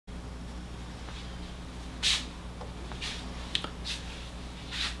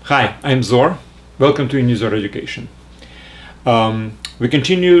Hi, I'm Zor. Welcome to Unizor Education. We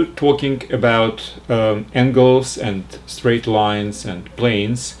continue talking about angles and straight lines and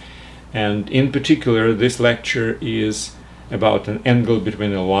planes, and in particular this lecture is about an angle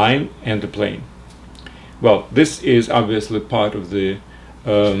between a line and a plane. Well, this is obviously part of the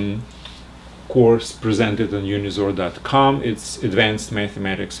course presented on Unizor.com. It's Advanced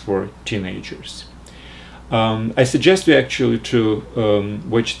Mathematics for Teenagers. I suggest you actually to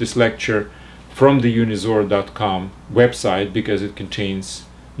watch this lecture from the Unizor.com website, because it contains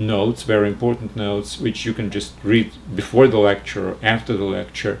notes, very important notes, which you can just read before the lecture or after the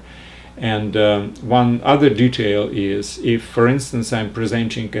lecture. And one other detail is, if for instance I'm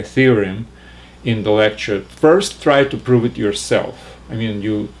presenting a theorem in the lecture, first try to prove it yourself. I mean,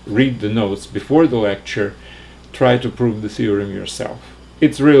 you read the notes before the lecture, try to prove the theorem yourself.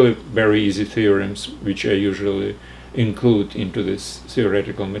 It's really very easy theorems, which I usually include into this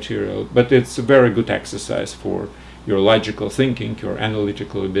theoretical material, but it's a very good exercise for your logical thinking, your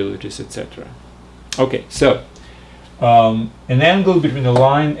analytical abilities, etc. Okay, so an angle between a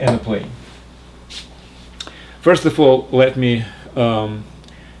line and a plane. First of all, let me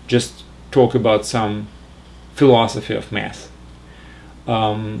just talk about some philosophy of math.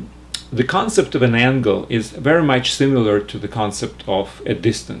 The concept of an angle is very much similar to the concept of a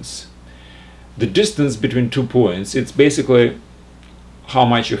distance. The distance between 2 points, it's basically how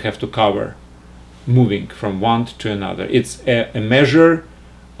much you have to cover moving from one to another. It's a measure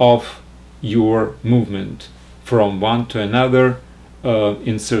of your movement from one to another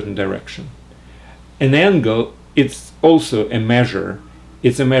in certain direction. An angle, it's also a measure.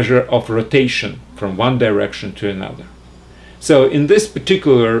 It's a measure of rotation from one direction to another. So in this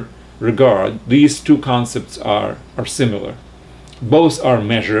particular regard, these two concepts are similar. Both are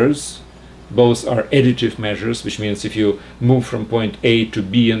measures, both are additive measures, which means if you move from point A to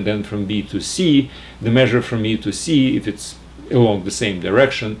B and then from B to C, the measure from E to C, if it's along the same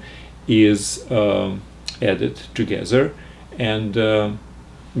direction, is added together, and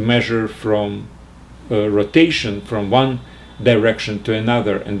measure from rotation from one direction to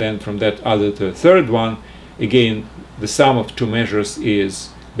another and then from that other to a third one, again the sum of two measures is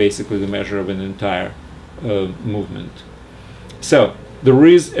basically the measure of an entire movement. So there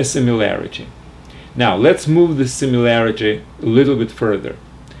is a similarity. Now let's move this similarity a little bit further.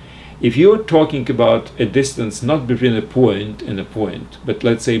 If you're talking about a distance not between a point and a point, but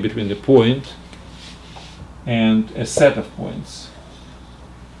let's say between a point and a set of points,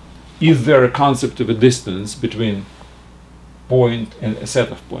 is there a concept of a distance between point and a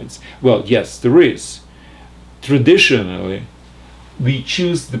set of points? Well, yes, there is. Traditionally, we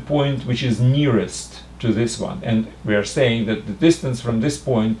choose the point which is nearest to this one, and we are saying that the distance from this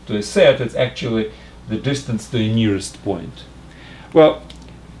point to a set is actually the distance to the nearest point. Well,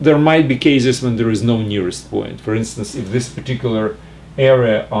 there might be cases when there is no nearest point. For instance, if this particular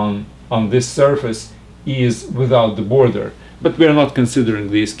area on this surface is without the border, but we are not considering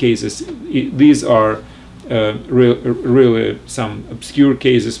these cases. These are really some obscure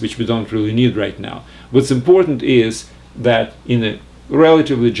cases which we don't really need right now. What's important is that in a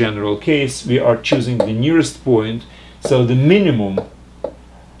relatively general case, we are choosing the nearest point, so the minimum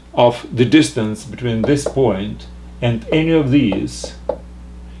of the distance between this point and any of these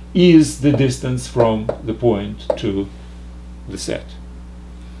is the distance from the point to the set.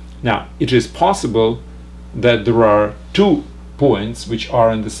 Now, it is possible that there are two points which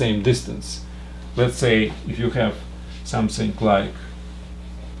are in the same distance. Let's say if you have something like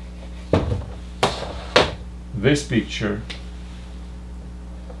this picture,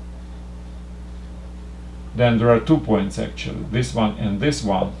 then there are 2 points actually, this one and this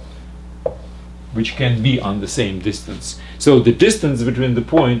one, which can be on the same distance. So the distance between the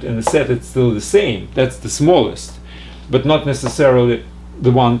point and the set is still the same. That's the smallest, but not necessarily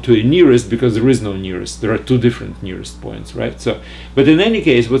the one to the nearest, because there is no nearest. There are two different nearest points, right? So, but in any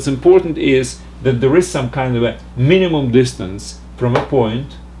case, what's important is that there is some kind of a minimum distance from a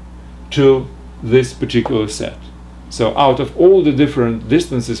point to this particular set. So out of all the different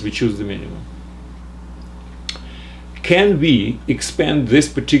distances, we choose the minimum. Can we expand this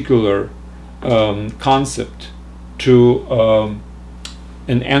particular concept to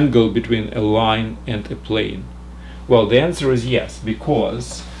an angle between a line and a plane? Well, the answer is yes,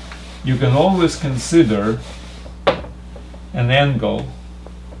 because you can always consider an angle.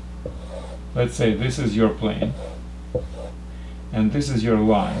 Let's say this is your plane, and this is your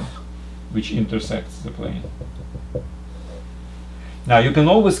line, which intersects the plane. Now, you can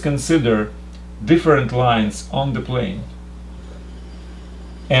always consider different lines on the plane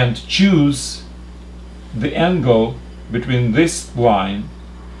and choose the angle between this line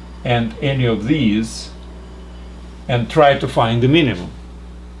and any of these and try to find the minimum.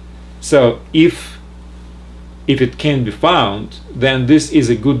 So if it can be found, then this is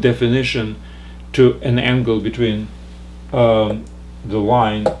a good definition to an angle between the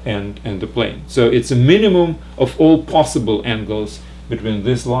line and the plane. So it's a minimum of all possible angles between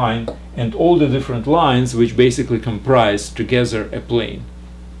this line and all the different lines which basically comprise together a plane.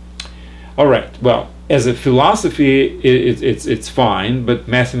 All right, well, as a philosophy it's fine, but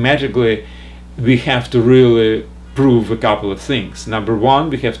mathematically we have to really prove a couple of things. Number one,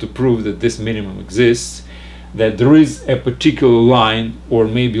 we have to prove that this minimum exists, that there is a particular line or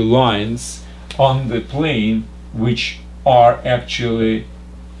maybe lines on the plane which are actually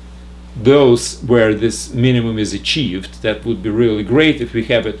those where this minimum is achieved. That would be really great if we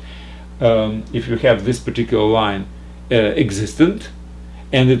have it, if you have this particular line existent,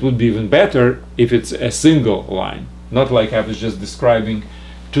 and it would be even better if it's a single line, not like I was just describing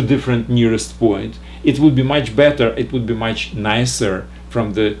two different nearest points. It would be much better, it would be much nicer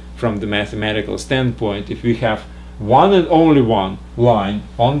from the mathematical standpoint if we have one and only one line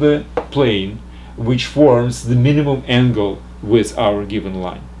on the plane which forms the minimum angle with our given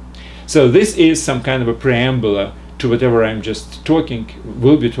line. So this is some kind of a preamble to whatever I'm just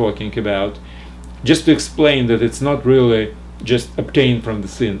will be talking about, just to explain that it's not really just obtained from the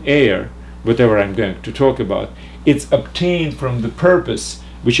thin air, whatever I'm going to talk about. It's obtained from the purpose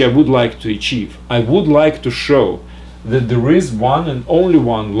which I would like to achieve. I would like to show that there is one and only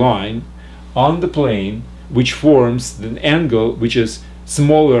one line on the plane which forms an angle which is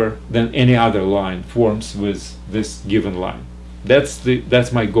smaller than any other line forms with this given line.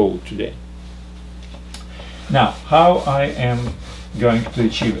 That's my goal today. Now, how I am going to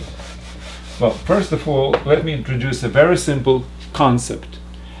achieve it? Well, first of all, let me introduce a very simple concept,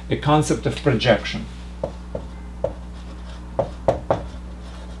 a concept of projection.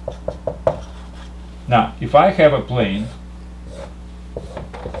 Now, if I have a plane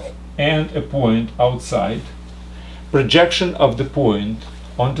and a point outside, projection of the point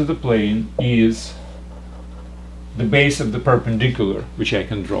onto the plane is the base of the perpendicular which I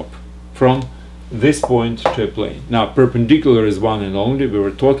can drop from this point to a plane. Now, perpendicular is one and only. We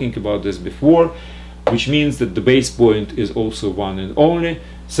were talking about this before, which means that the base point is also one and only.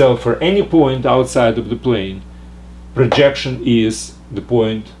 So for any point outside of the plane, projection is the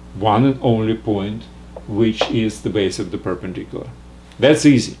point, one and only point, which is the base of the perpendicular. That's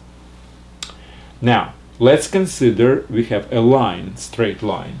easy. Now, let's consider we have a line, straight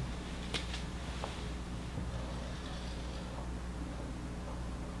line.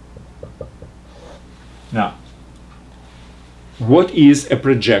 Now, what is a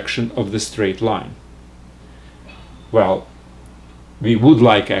projection of the straight line? Well, we would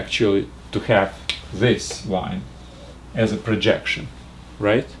like actually to have this line as a projection,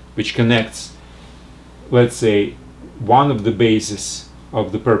 right? Which connects, let's say, one of the bases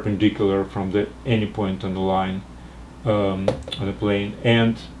of the perpendicular from any point on the line, on the plane,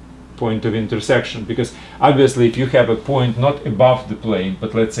 and point of intersection. Because obviously if you have a point not above the plane,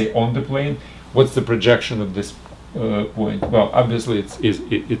 but let's say on the plane, what's the projection of this point? Well, obviously it's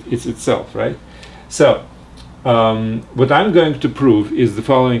itself, right? So what I'm going to prove is the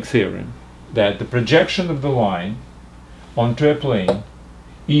following theorem, that the projection of the line onto a plane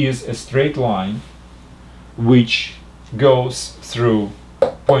is a straight line which goes through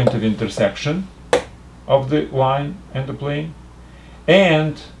point of intersection of the line and the plane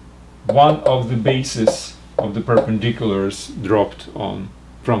and one of the bases of the perpendiculars dropped on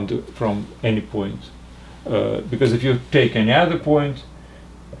from any point, because if you take any other point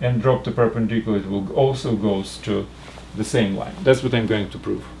and drop the perpendicular, it will also goes to the same line. That's what I'm going to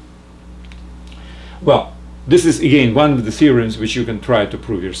prove. Well, this is again one of the theorems which you can try to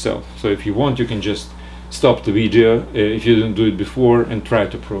prove yourself. So if you want, you can just stop the video if you didn't do it before and try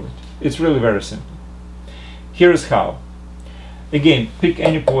to prove it. It's really very simple. Here's how. Again, pick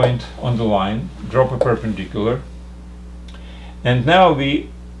any point on the line, drop a perpendicular, and now we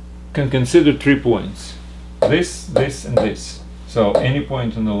can consider 3 points, this, this, and this. So any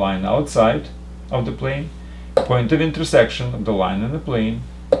point on the line outside of the plane, point of intersection of the line and the plane,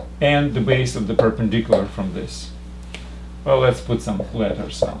 and the base of the perpendicular from this. Well, let's put some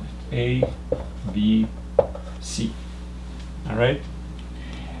letters on it. A, B, C. All right?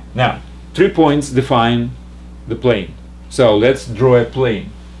 Now, 3 points define the plane. So let's draw a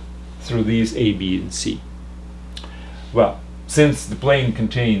plane through these A, B, and C. Well, since the plane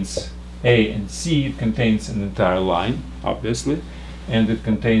contains A and C, it contains an entire line, obviously, and it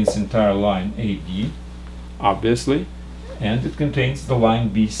contains entire line AB, obviously, and it contains the line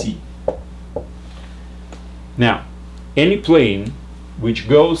BC. Now, any plane which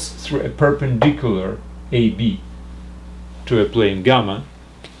goes through a perpendicular AB to a plane gamma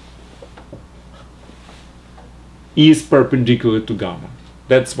is perpendicular to gamma.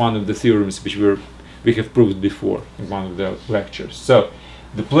 That's one of the theorems which we have proved before in one of the lectures. So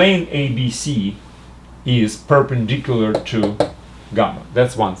the plane ABC is perpendicular to gamma.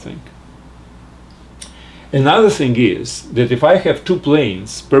 That's one thing. Another thing is that if I have two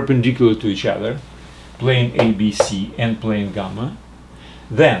planes perpendicular to each other, plane ABC and plane gamma,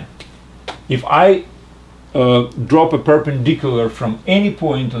 then if I drop a perpendicular from any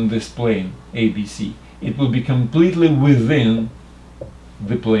point on this plane ABC, it will be completely within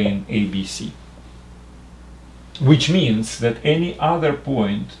the plane ABC, which means that any other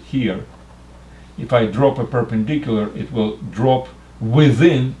point here, if I drop a perpendicular, it will drop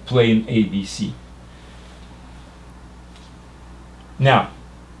within plane ABC. Now,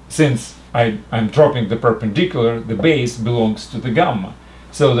 since I'm dropping the perpendicular, the base belongs to the gamma.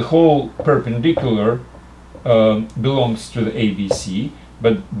 So the whole perpendicular belongs to the ABC,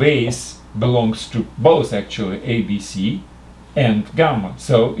 but base belongs to both actually ABC and gamma.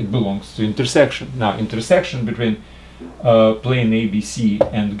 So it belongs to intersection. Now, intersection between plane ABC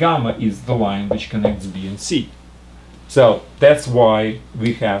and gamma is the line which connects B and C. So that's why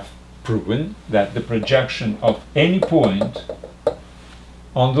we have proven that the projection of any point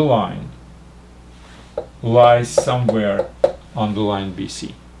on the line lies somewhere on the line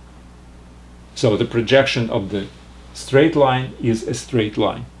BC. So the projection of the straight line is a straight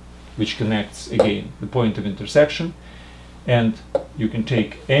line which connects again the point of intersection, and you can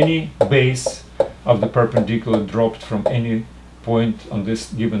take any base of the perpendicular dropped from any point on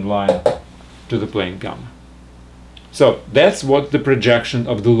this given line to the plane gamma. So that's what the projection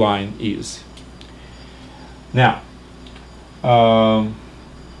of the line is. Now,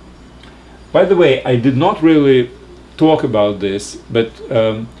 by the way, I did not really talk about this, but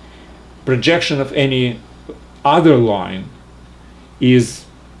projection of any other line is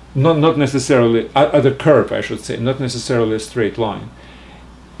not necessarily, other curve I should say, not necessarily a straight line,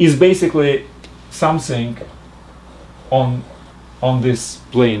 is basically something on this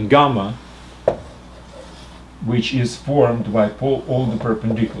plane gamma which is formed by all the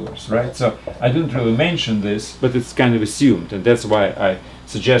perpendiculars, right? So I didn't really mention this, but it's kind of assumed, and that's why I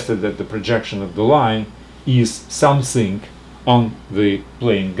suggested that the projection of the line is something on the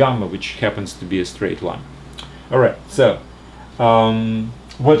plane gamma, which happens to be a straight line. All right, so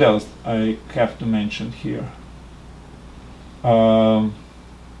what else I have to mention here?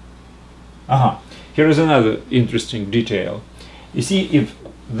 Here is another interesting detail. You see, if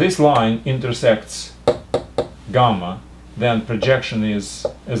this line intersects gamma, then projection is,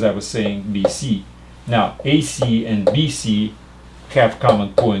 as I was saying, BC. Now, AC and BC have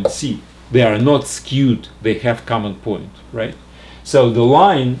common point C. They are not skewed, they have common point, right? So the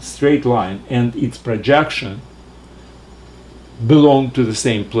line, straight line, and its projection belong to the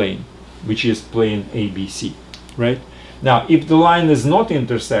same plane, which is plane ABC, right? Now, if the line is not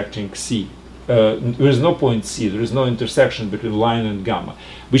intersecting C, there is no point C, there is no intersection between line and gamma,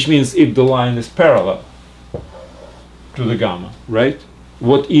 which means if the line is parallel to the gamma, right?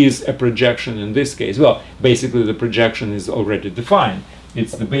 What is a projection in this case? Well, basically the projection is already defined.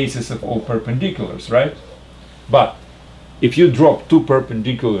 It's the basis of all perpendiculars, right? But if you drop two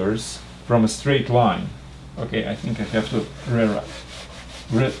perpendiculars from a straight line, okay, I think I have to redraw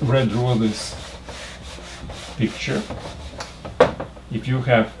this picture. If you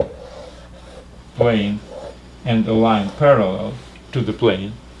have plane and a line parallel to the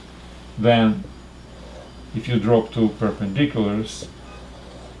plane, then if you drop two perpendiculars,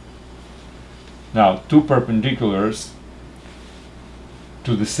 now two perpendiculars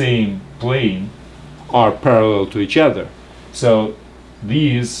to the same plane are parallel to each other. So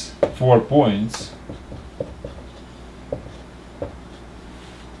these 4 points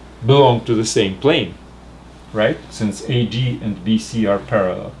belong to the same plane, right? Since AD and BC are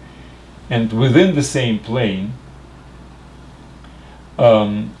parallel. And within the same plane,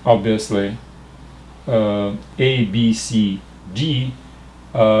 obviously, ABCD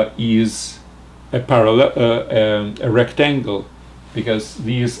is a parallel, a rectangle, because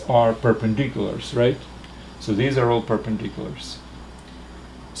these are perpendiculars, right? So these are all perpendiculars.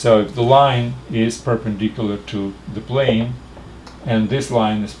 So if the line is perpendicular to the plane, and this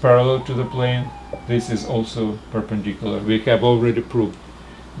line is parallel to the plane, this is also perpendicular. We have already proved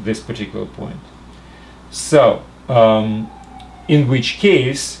this particular point. So, in which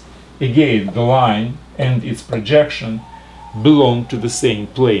case, again, the line and its projection belong to the same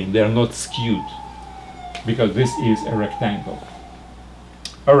plane. They are not skewed, because this is a rectangle.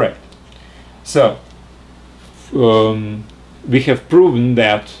 All right. So, we have proven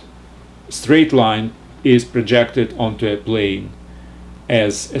that straight line is projected onto a plane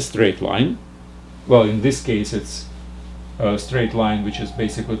as a straight line. Well, in this case it's a straight line which is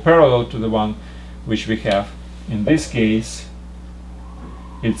basically parallel to the one which we have. In this case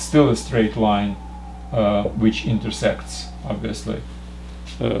it's still a straight line which intersects obviously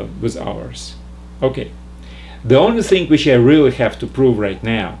with ours. Okay, the only thing which I really have to prove right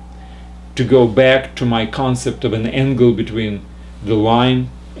now, to go back to my concept of an angle between the line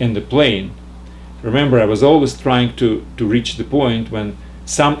and the plane. Remember, I was always trying to reach the point when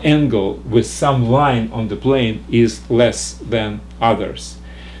some angle with some line on the plane is less than others.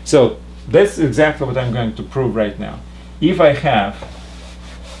 So that's exactly what I'm going to prove right now. If I have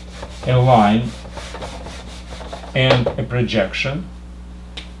a line and a projection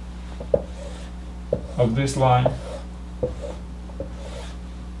of this line,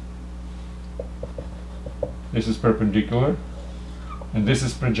 this is perpendicular and this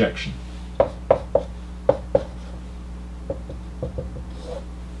is projection.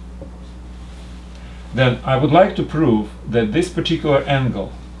 Then I would like to prove that this particular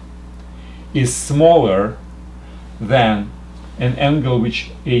angle is smaller than an angle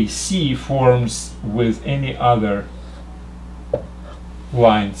which AC forms with any other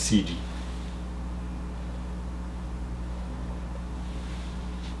line CD.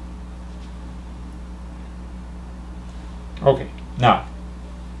 Okay, now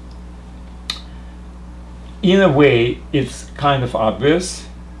in a way it's kind of obvious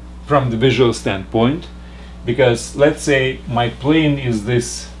from the visual standpoint, because let's say my plane is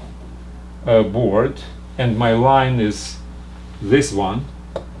this board and my line is this one,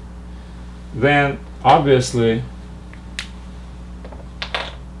 then obviously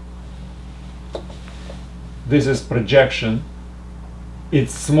this is projection,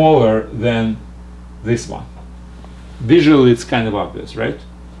 it's smaller than this one. Visually it's kind of obvious, right?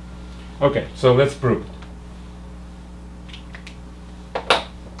 Okay, so let's prove it.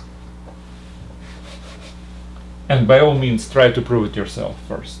 And by all means try to prove it yourself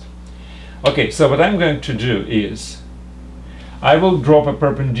first. Okay, so what I'm going to do is I will drop a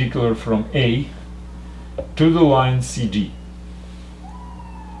perpendicular from A to the line CD.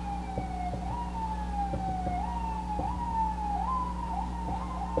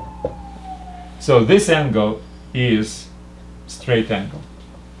 So this angle is straight angle,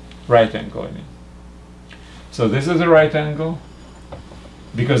 right angle I mean. So this is a right angle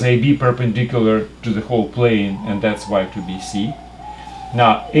because AB perpendicular to the whole plane, and that's why to BC.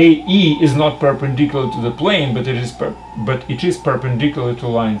 Now AE is not perpendicular to the plane, but it is perpendicular to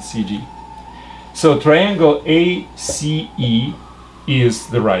line CD. So triangle ACE is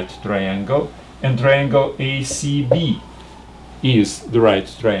the right triangle, and triangle ACB is the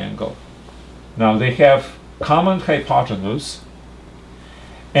right triangle. Now they have common hypotenuse,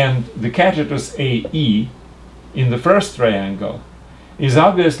 and the catetus AE in the first triangle is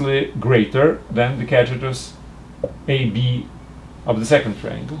obviously greater than the catetus AB of the second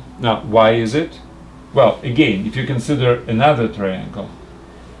triangle. Now why is it? Well, again, if you consider another triangle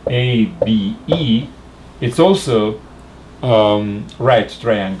ABE, it's also right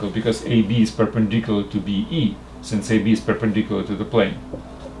triangle because AB is perpendicular to BE, since AB is perpendicular to the plane,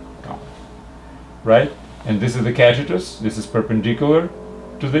 right? And this is the catetus, this is perpendicular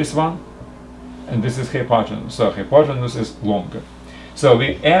to this one, and this is hypotenuse, so hypotenuse is longer. So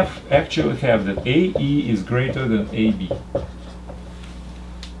we actually have that AE is greater than AB.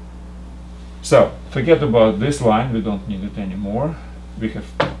 So forget about this line, we don't need it anymore. We have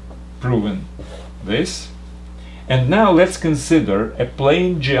proven this. And now let's consider a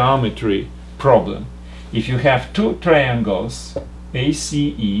plane geometry problem. If you have two triangles,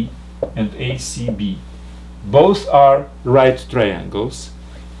 ACE and ACB, both are right triangles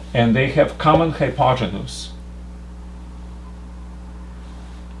and they have common hypotenuse.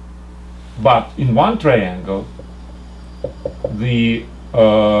 But in one triangle, the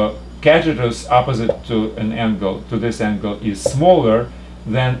catetus opposite to an angle, to this angle, is smaller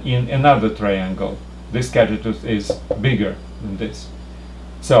than in another triangle. This catetus is bigger than this.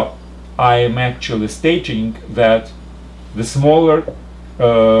 So I am actually stating that the smaller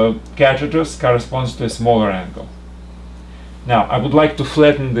catetus corresponds to a smaller angle. Now I would like to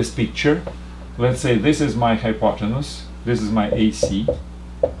flatten this picture. Let's say this is my hypotenuse, this is my AC,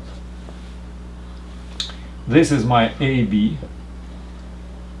 this is my AB,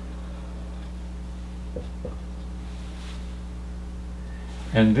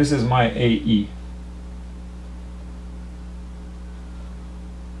 and this is my AE.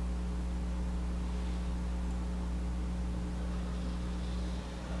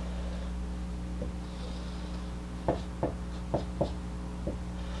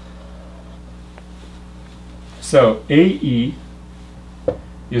 So AE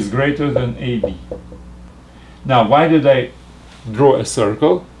is greater than AB. Now, why did I draw a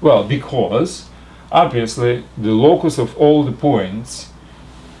circle? Well, because obviously the locus of all the points,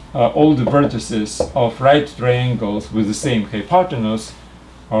 all the vertices of right triangles with the same hypotenuse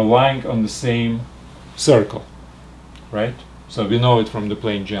are lying on the same circle, right? So we know it from the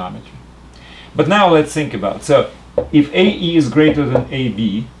plane geometry. But now let's think about it. So if AE is greater than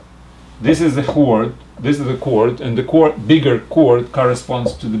AB, this is the chord, and the bigger chord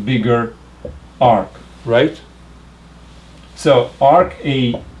corresponds to the bigger arc, right? So arc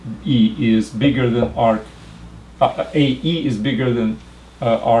AE is bigger than arc AE is bigger than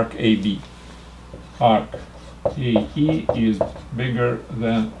arc AB. Arc AE is bigger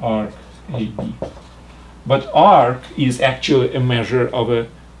than arc AB. But arc is actually a measure of a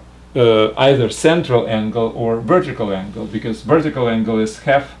either central angle or vertical angle, because vertical angle is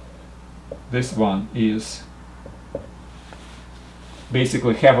half. This one is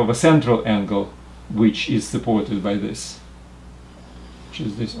basically half of a central angle, which is supported by this, which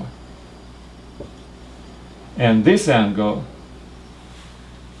is this one. And this angle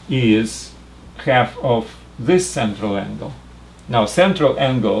is half of this central angle. Now, central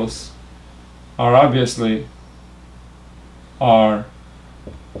angles are obviously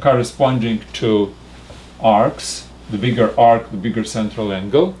corresponding to arcs. The bigger arc, the bigger central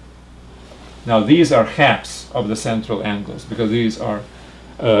angle. Now, these are halves of the central angles, because these are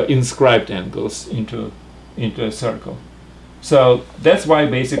inscribed angles into a circle. So that's why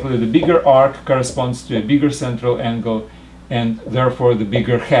basically the bigger arc corresponds to a bigger central angle, and therefore the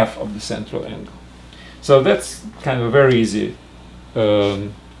bigger half of the central angle. So that's kind of a very easy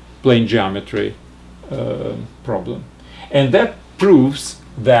plane geometry problem. And that proves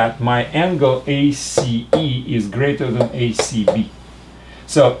that my angle ACE is greater than ACB.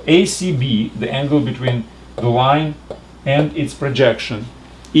 So ACB, the angle between the line and its projection,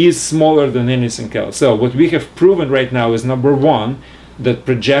 is smaller than anything else. So what we have proven right now is, number one, that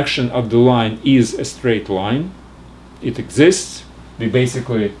projection of the line is a straight line. It exists. We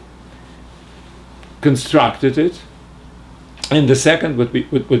basically constructed it. And the second, what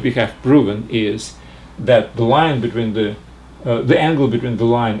we have proven is that the line between the angle between the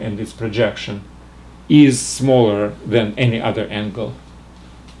line and its projection is smaller than any other angle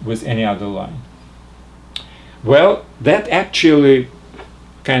with any other line. Well, that actually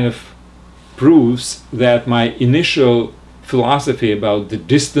kind of proves that my initial philosophy about the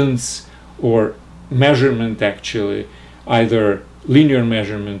distance or measurement, actually either linear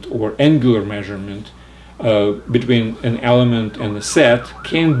measurement or angular measurement between an element and a set,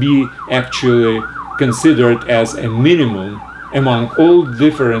 can be actually considered as a minimum among all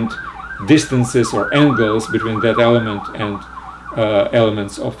different distances or angles between that element and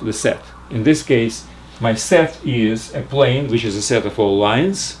elements of the set. In this case, my set is a plane, which is a set of all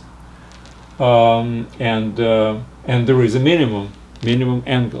lines, and there is a minimum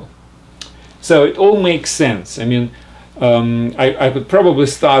angle. So it all makes sense. I mean, I could probably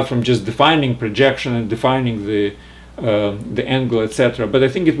start from just defining projection and defining the angle, etc. But I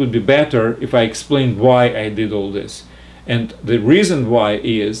think it would be better if I explained why I did all this. And the reason why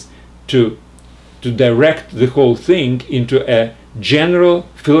is to direct the whole thing into a general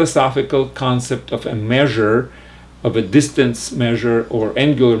philosophical concept of a measure, of a distance measure or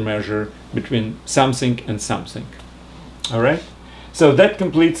angular measure between something and something. All right? So that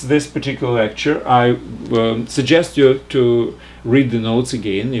completes this particular lecture. I suggest you to read the notes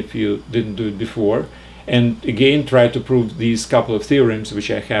again if you didn't do it before, and again try to prove these couple of theorems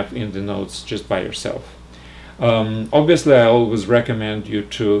which I have in the notes just by yourself. Obviously, I always recommend you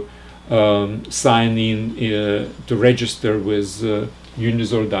to sign in to register with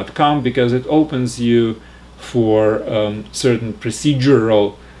Unizor.com, because it opens you for certain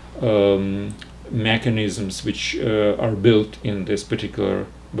procedural mechanisms which are built in this particular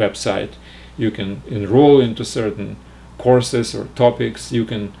website. You can enroll into certain courses or topics. You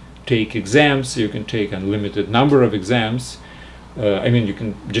can take exams. You can take unlimited number of exams. I mean, you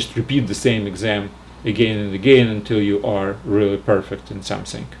can just repeat the same exam again and again until you are really perfect in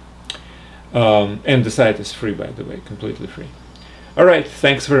something. And the site is free, by the way, completely free. All right,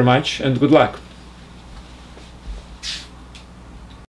 thanks very much and good luck.